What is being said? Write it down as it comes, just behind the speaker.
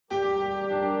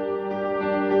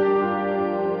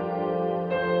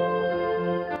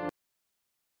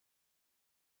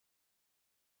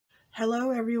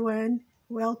Hello everyone,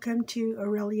 welcome to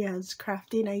Aurelia's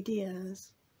Crafting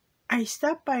Ideas. I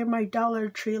stopped by my Dollar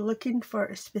Tree looking for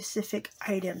a specific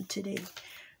item today.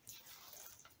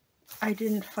 I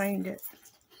didn't find it,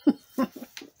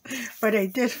 but I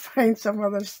did find some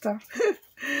other stuff.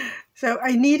 So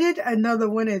I needed another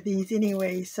one of these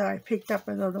anyway, so I picked up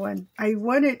another one. I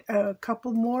wanted a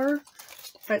couple more,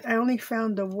 but I only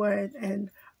found the one, and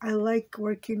I like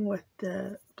working with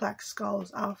the black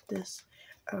skulls off this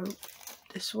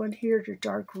one here, the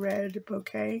dark red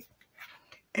bouquet.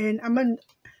 And I'm going to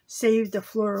save the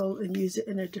floral and use it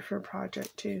in a different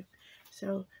project too.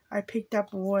 So I picked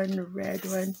up one red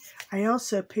one. I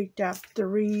also picked up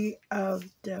 3 of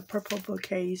the purple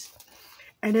bouquets.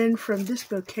 And then from this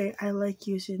bouquet, I like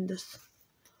using this.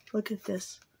 Look at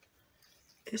this.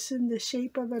 It's in the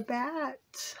shape of a bat.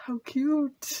 How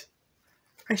cute.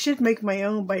 I should make my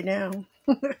own by now.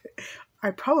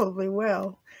 I probably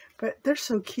will. But they're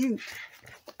so cute.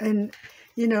 And,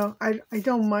 you know, I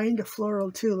don't mind the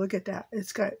floral too. Look at that.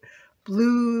 It's got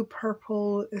blue,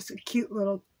 purple. It's a cute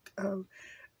little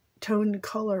toned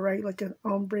color, right? Like an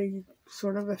ombre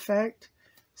sort of effect.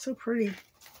 So pretty.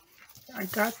 I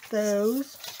got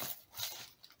those.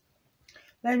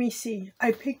 Let me see.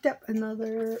 I picked up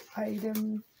another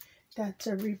item that's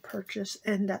a repurchase,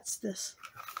 and that's this.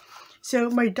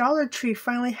 So my Dollar Tree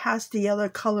finally has the other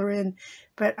color in,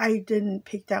 but I didn't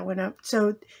pick that one up.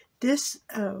 So this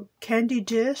candy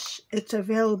dish, it's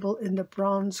available in the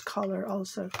bronze color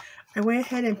also. I went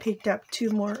ahead and picked up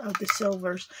 2 more of the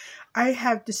silvers. I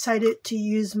have decided to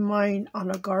use mine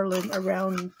on a garland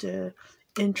around the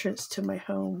entrance to my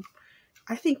home.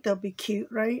 I think they'll be cute,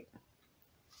 right?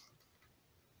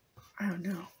 I don't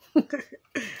know. But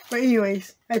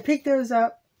anyways, I picked those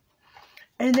up.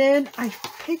 And then I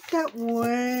picked up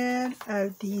one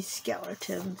of these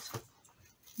skeletons.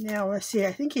 Now, let's see.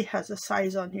 I think he has a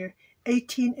size on here.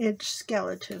 18-inch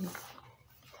skeleton.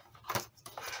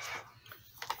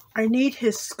 I need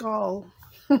his skull.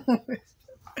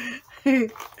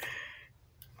 The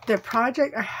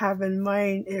project I have in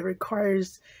mind, it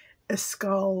requires a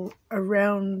skull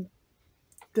around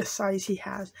the size he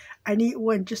has. I need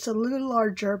one just a little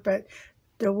larger, but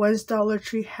the ones Dollar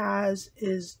Tree has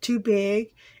is too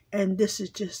big, and this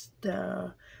is just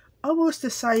almost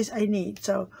the size I need.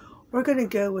 So we're going to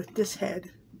go with this head.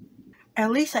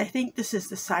 At least I think this is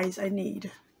the size I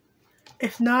need.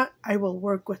 If not, I will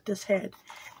work with this head.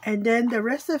 And then the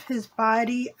rest of his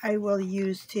body I will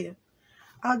use too.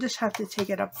 I'll just have to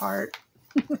take it apart.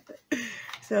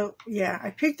 So yeah, I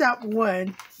picked up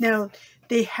one. Now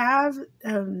they have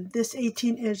this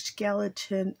 18-inch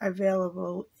skeleton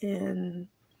available in,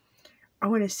 I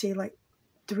want to say, like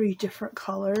 3 different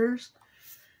colors.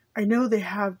 I know they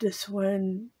have this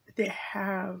one. They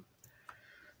have,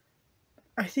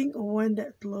 I think, one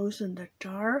that glows in the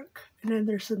dark. And then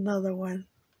there's another one.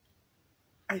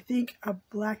 I think a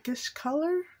blackish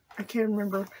color. I can't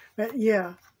remember. But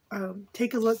yeah,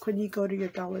 take a look when you go to your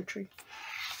Dollar Tree.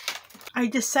 I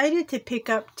decided to pick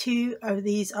up 2 of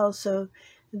these also.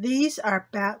 These are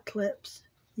bat clips.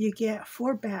 You get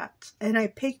 4 bats. And I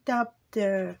picked up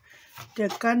the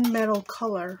gunmetal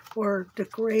color, or the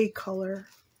gray color.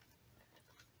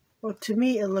 Well, to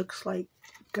me it looks like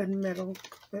gunmetal,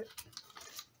 but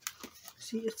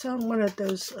see, it's on one of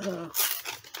those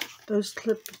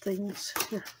clip things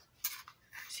here.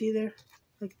 See there?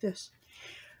 Like this.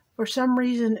 For some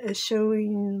reason it's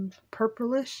showing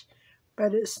purplish,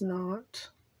 but it's not.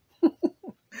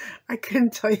 I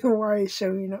couldn't tell you why it's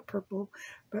showing up purple,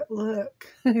 but look.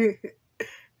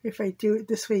 If I do it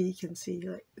this way, you can see,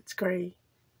 like, it's gray.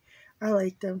 I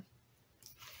like them.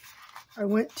 I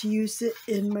went to use it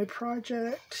in my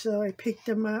project, so I picked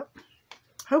them up.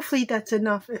 Hopefully that's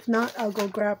enough. If not, I'll go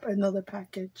grab another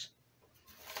package.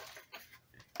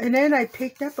 And then I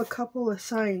picked up a couple of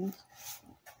signs.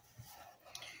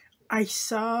 I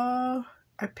saw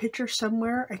a picture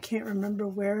somewhere. I can't remember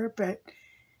where, but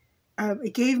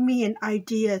it gave me an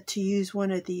idea to use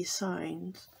one of these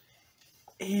signs.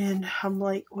 And I'm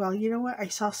like, well, you know what? I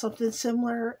saw something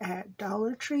similar at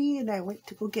Dollar Tree, and I went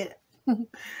to go get it.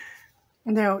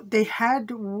 Now, they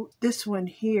had this one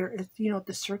here. It's, you know,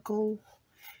 the circle.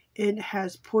 It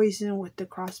has poison with the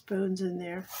crossbones in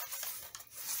there.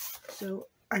 So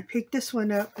I picked this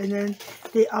one up, and then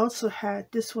they also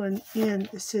had this one in.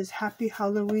 It says Happy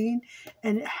Halloween,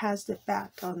 and it has the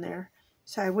bat on there.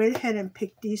 So I went ahead and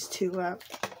picked these 2 up.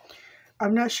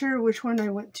 I'm not sure which one I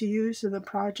want to use in the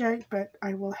project, but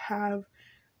I will have,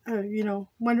 you know,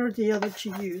 one or the other to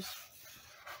use.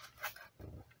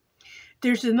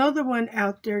 There's another one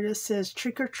out there that says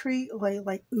Trick or Treat,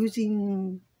 like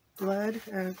oozing blood.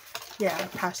 Yeah, I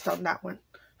passed on that one.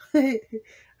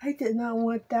 I did not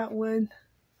want that one.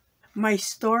 My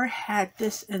store had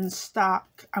this in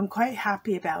stock. I'm quite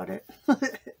happy about it.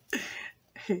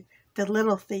 The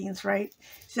little things, right?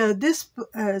 So this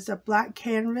is a black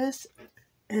canvas.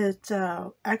 It's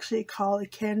actually called a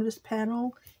canvas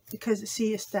panel because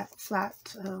see it's that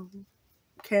flat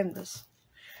canvas.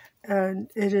 And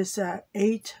it is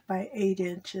 8 by 8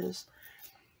 inches.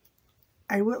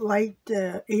 I would like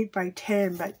the 8 by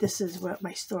 10, but this is what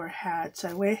my store had. So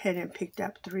I went ahead and picked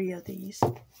up 3 of these.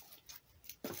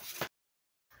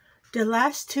 The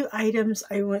last 2 items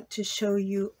I want to show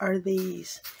you are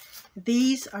these.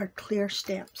 These are clear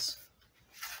stamps.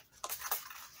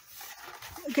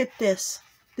 Look at this.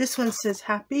 This one says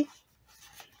happy,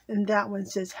 and that one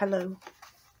says hello.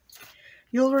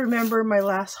 You'll remember my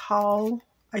last haul.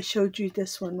 I showed you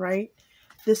this one, right?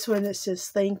 This one that says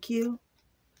thank you.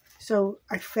 So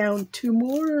I found 2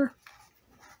 more.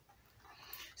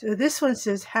 So this one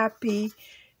says happy,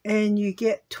 and you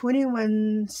get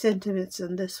 21 sentiments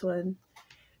on this one.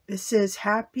 It says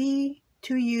happy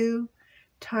to you,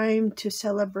 time to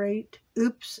celebrate.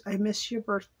 Oops, I missed your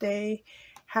birthday.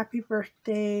 Happy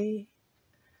birthday.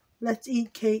 Let's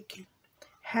eat cake.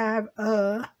 Have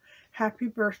a happy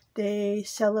birthday.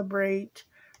 Celebrate.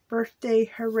 Birthday,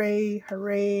 hooray,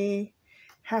 hooray.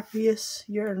 Happiest,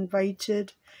 you're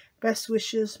invited. Best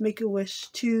wishes, make a wish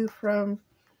to from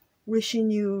wishing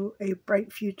you a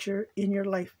bright future in your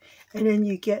life. And then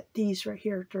you get these right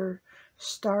here. They're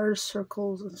stars,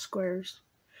 circles, and squares.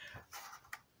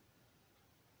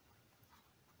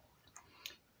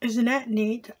 Isn't that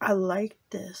neat? I like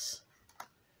this.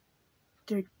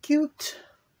 They're cute.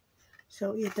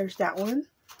 So yeah, there's that one.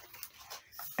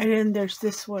 And then there's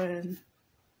this one.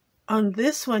 On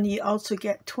this one, you also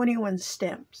get 21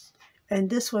 stamps. And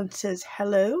this one says,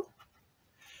 hello.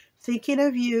 Thinking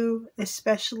of you,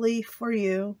 especially for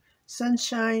you.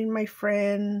 Sunshine, my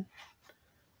friend.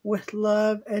 With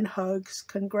love and hugs.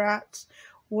 Congrats.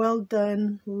 Well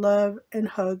done. Love and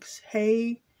hugs.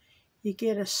 Hey, you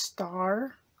get a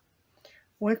star.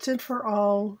 Once and for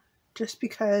all, just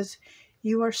because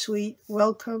you are sweet.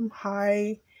 Welcome.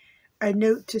 Hi. A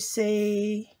note to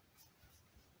say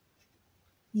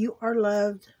you are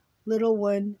loved, little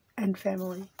one, and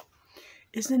family.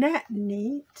 Isn't that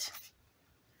neat?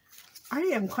 I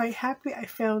am quite happy I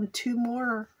found 2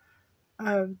 more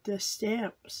of the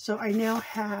stamps. So I now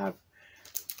have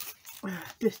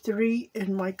the 3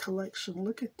 in my collection.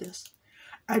 Look at this.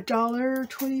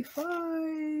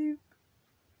 $1.25.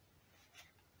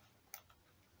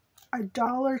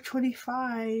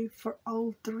 $1.25 for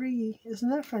all 3. Isn't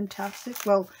that fantastic?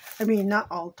 Well, I mean, not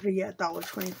all 3 at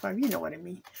 $1.25. You know what I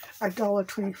mean.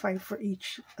 $1.25 for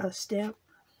each stamp.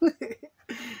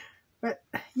 But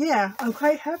yeah, I'm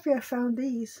quite happy I found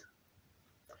these.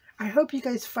 I hope you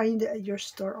guys find it at your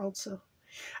store also.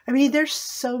 I mean, there's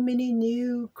so many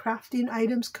new crafting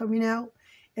items coming out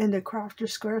in the Crafter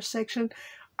Square section.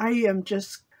 I am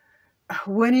just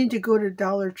wanting to go to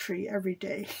Dollar Tree every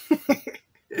day.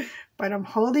 But I'm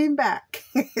holding back.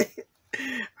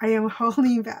 I am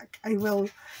holding back. I will,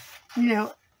 you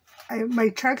know, my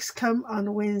trucks come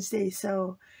on Wednesday,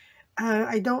 so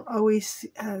I don't always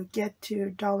get to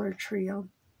Dollar Tree on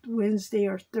Wednesday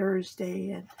or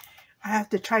Thursday, and I have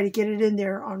to try to get it in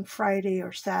there on Friday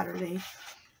or Saturday,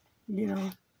 you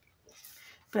know.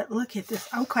 But look at this.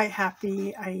 I'm quite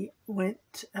happy I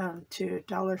went to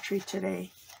Dollar Tree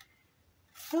today.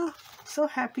 Oh, so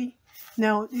happy.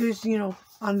 Now, it was, you know,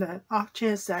 on the off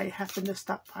chance that I happened to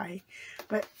stop by.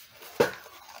 But,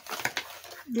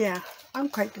 yeah, I'm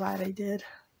quite glad I did.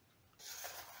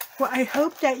 Well, I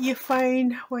hope that you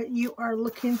find what you are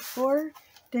looking for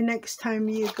the next time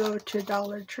you go to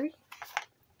Dollar Tree.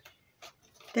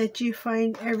 That you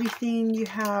find everything you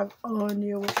have on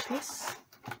your wish list.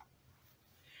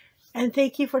 And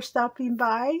thank you for stopping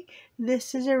by.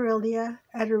 This is Aurelia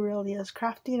at Aurelia's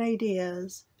Crafting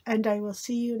Ideas. And I will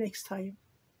see you next time.